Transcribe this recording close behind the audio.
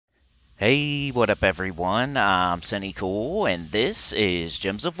Hey, what up, everyone? I'm Sinnycool, and this is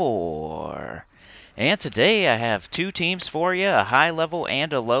Gems of War. And today I have two teams for you, a high level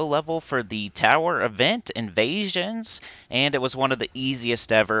and a low level for the tower event, Invasions, and it was one of the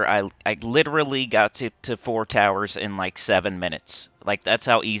easiest ever. I literally got to four towers in like 7 minutes. Like, that's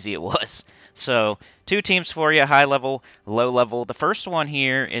how easy it was. So, two teams for you, high level, low level. The first one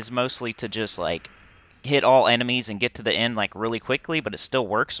here is mostly to just like hit all enemies and get to the end like really quickly, but it still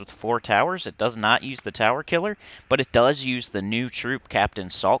works with four towers. It does not use the tower killer, but it does use the new troop, Captain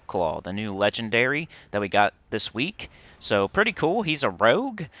Saltclaw, the new legendary that we got this week. So pretty cool. He's a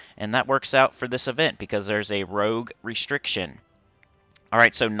rogue, and that works out for this event because there's a rogue restriction.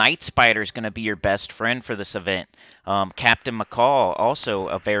 Alright, so Night Spider is going to be your best friend for this event. Captain McCall, also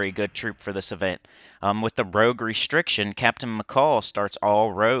a very good troop for this event. With the rogue restriction, Captain McCall starts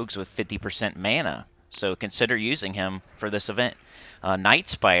all rogues with 50% mana. So consider using him for this event. Night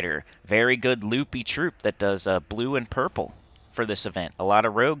Spider, very good loopy troop that does blue and purple for this event. A lot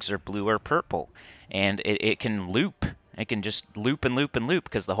of rogues are blue or purple, and it can loop. It can just loop and loop and loop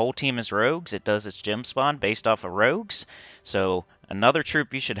because the whole team is rogues. It does its gem spawn based off of rogues. So another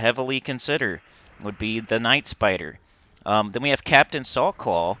troop you should heavily consider would be the Night Spider. Then we have Captain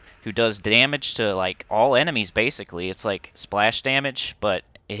Saltclaw, who does damage to like all enemies basically. It's like splash damage, but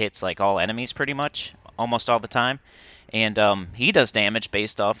it hits like all enemies pretty much, almost all the time. And he does damage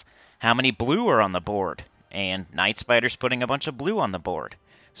based off how many blue are on the board. And Night Spider's putting a bunch of blue on the board.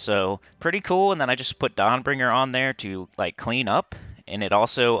 So pretty cool. And then I just put Dawnbringer on there to like clean up. And it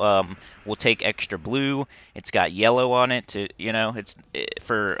also will take extra blue. It's got yellow on it to, it's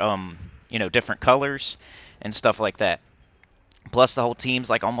for, different colors and stuff like that. Plus the whole team's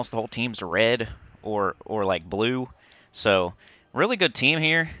like almost the whole team's red or like blue. So really good team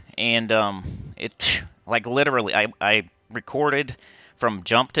here, and it like literally I recorded from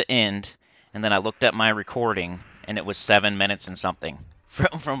jump to end, and then I looked at my recording, and it was 7 minutes and something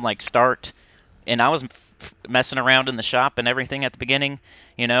from like start, and I was messing around in the shop and everything at the beginning.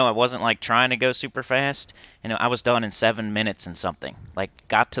 I wasn't like trying to go super fast. I was done in 7 minutes and something. Like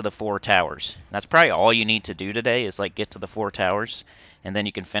got to the four towers. That's probably all you need to do today is like get to the four towers, and then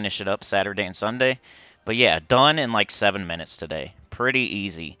you can finish it up Saturday and Sunday. But yeah, done in like 7 minutes today. Pretty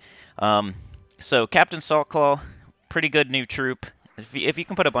easy. So Captain Saltclaw, pretty good new troop. If you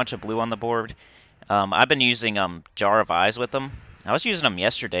can put a bunch of blue on the board, I've been using Jar of Eyes with them. I was using them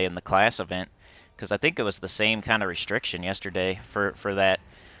yesterday in the class event because I think it was the same kind of restriction yesterday for that.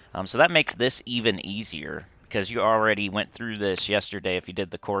 So that makes this even easier because you already went through this yesterday if you did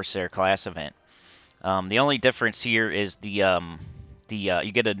the Corsair class event. The only difference here is you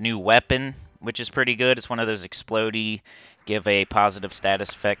get a new weapon, which is pretty good. It's one of those explodey, give a positive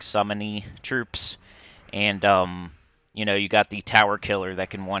status effect summony troops, and you got the tower killer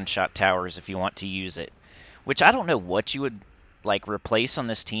that can one-shot towers if you want to use it. Which I don't know what you would like replace on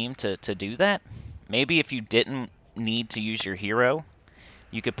this team to do that. Maybe if you didn't need to use your hero,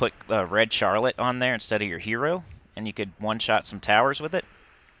 you could put Red Charlotte on there instead of your hero, and you could one-shot some towers with it.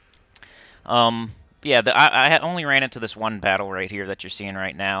 Yeah, I had only ran into this one battle right here that you're seeing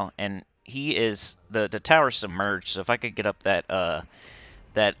right now, and he is the tower's submerged. So if I could get up that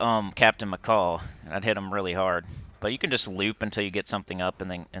Captain McCall, I'd hit him really hard. But you can just loop until you get something up,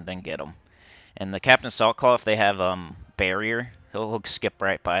 and then get him. And the Captain Saltclaw, if they have barrier, he'll skip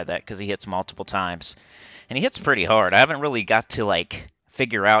right by that because he hits multiple times, and he hits pretty hard. I haven't really got to like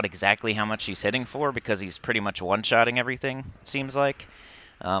figure out exactly how much he's hitting for because he's pretty much one-shotting everything. It seems like.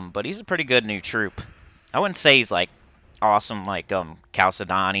 But he's a pretty good new troop. I wouldn't say he's like awesome like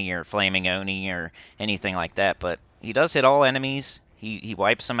Chalcedony or Flaming Oni or anything like that, but he does hit all enemies. He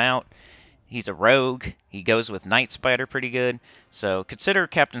wipes them out. He's a rogue. He goes with Night Spider pretty good. So consider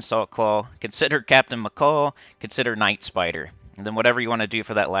Captain Saltclaw, consider Captain McCall, consider Night Spider. And then whatever you want to do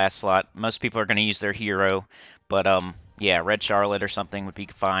for that last slot. Most people are going to use their hero, but yeah, Red Charlotte or something would be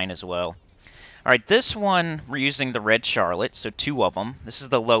fine as well. Alright, this one, we're using the Red Charlotte, so two of them. This is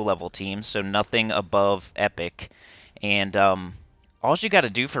the low-level team, so nothing above Epic. And all you got to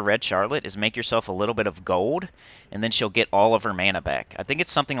do for Red Charlotte is make yourself a little bit of gold, and then she'll get all of her mana back. I think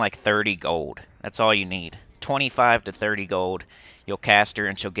it's something like 30 gold. That's all you need. 25 to 30 gold. You'll cast her,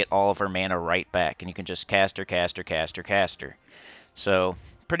 and she'll get all of her mana right back. And you can just cast her, cast her, cast her, cast her. So,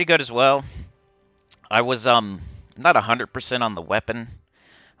 pretty good as well. I was not 100% on the weapon.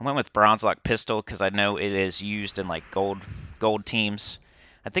 I went with Bronzelock Pistol because I know it is used in like gold teams.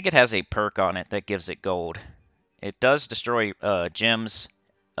 I think it has a perk on it that gives it gold. It does destroy gems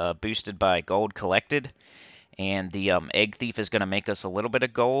boosted by gold collected, and the Egg Thief is going to make us a little bit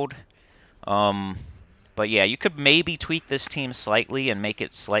of gold. But But yeah, you could maybe tweak this team slightly and make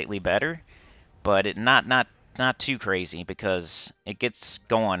it slightly better, but not too crazy because it gets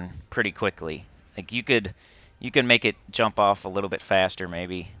going pretty quickly. Like you could make it jump off a little bit faster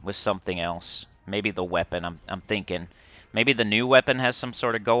maybe with something else. Maybe the weapon. I'm thinking maybe the new weapon has some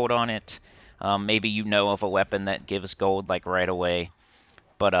sort of gold on it. Maybe you know of a weapon that gives gold like right away.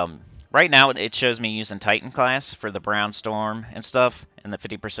 But right now it shows me using Titan class for the Brown Storm and stuff and the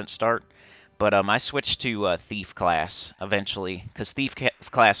 50% start. But I switched to Thief class eventually because Thief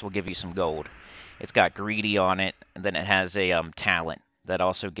class will give you some gold. It's got greedy on it, and then it has a talent that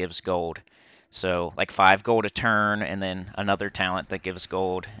also gives gold. So like 5 gold a turn, and then another talent that gives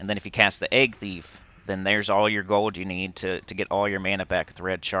gold. And then if you cast the Egg Thief, then there's all your gold you need to get all your mana back with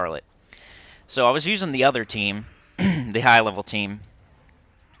Red Charlotte. So I was using the other team, the high level team,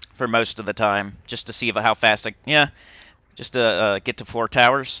 for most of the time, just to see how fast just to get to 4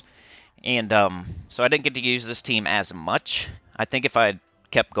 towers. And so I didn't get to use this team as much. I think if I had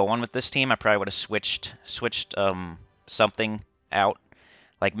kept going with this team, I probably would have switched something out.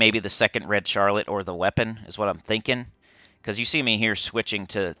 Like maybe the second Red Charlotte or the weapon is what I'm thinking. Because you see me here switching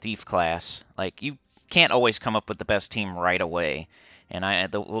to Thief class. Like, you can't always come up with the best team right away.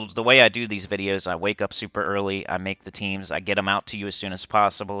 And the way I do these videos, I wake up super early, I make the teams, I get them out to you as soon as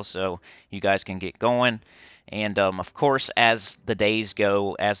possible so you guys can get going. And, of course, as the days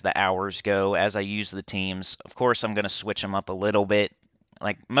go, as the hours go, as I use the teams, of course I'm going to switch them up a little bit.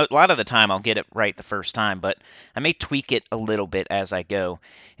 Like, a lot of the time I'll get it right the first time, but I may tweak it a little bit as I go.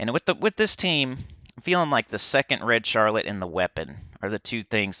 And with this team, I'm feeling like the second Red Charlotte and the weapon are the two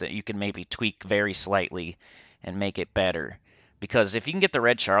things that you can maybe tweak very slightly and make it better. Because if you can get the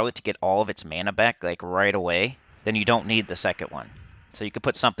Red Charlotte to get all of its mana back, like, right away, then you don't need the second one. So you could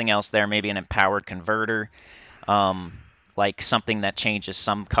put something else there, maybe an empowered converter, like something that changes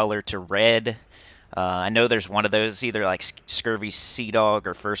some color to red. I know there's one of those, either like Scurvy Sea Dog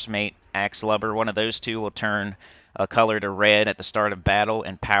or First Mate Axe Lubber. One of those two will turn a color to red at the start of battle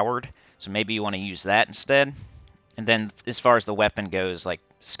and powered. So maybe you want to use that instead. And then as far as the weapon goes, like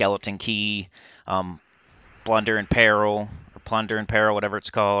Skeleton Key, Plunder and Peril, whatever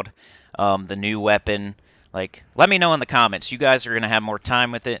it's called, the new weapon. Like, let me know in the comments. You guys are going to have more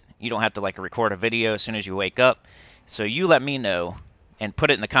time with it. You don't have to, like, record a video as soon as you wake up. So you let me know and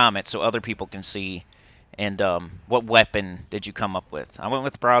put it in the comments so other people can see. And what weapon did you come up with? I went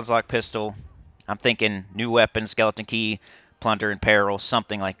with Broadslock Pistol. I'm thinking new weapon, Skeleton Key, Plunder and Peril,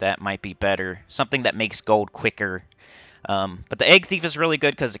 something like that might be better. Something that makes gold quicker. But the Egg Thief is really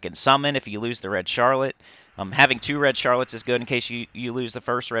good because it can summon if you lose the Red Charlotte. Having 2 Red Charlottes is good in case you lose the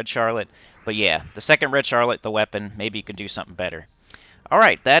first Red Charlotte. But yeah, the second Red Charlotte, the weapon, maybe you can do something better.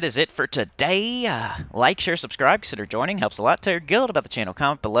 Alright, that is it for today. Like, share, subscribe, consider joining. Helps a lot. Tell your guild about the channel.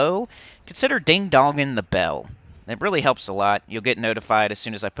 Comment below. Consider ding-donging the bell. It really helps a lot. You'll get notified as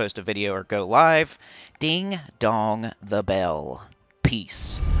soon as I post a video or go live. Ding-dong the bell.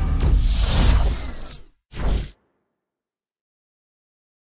 Peace.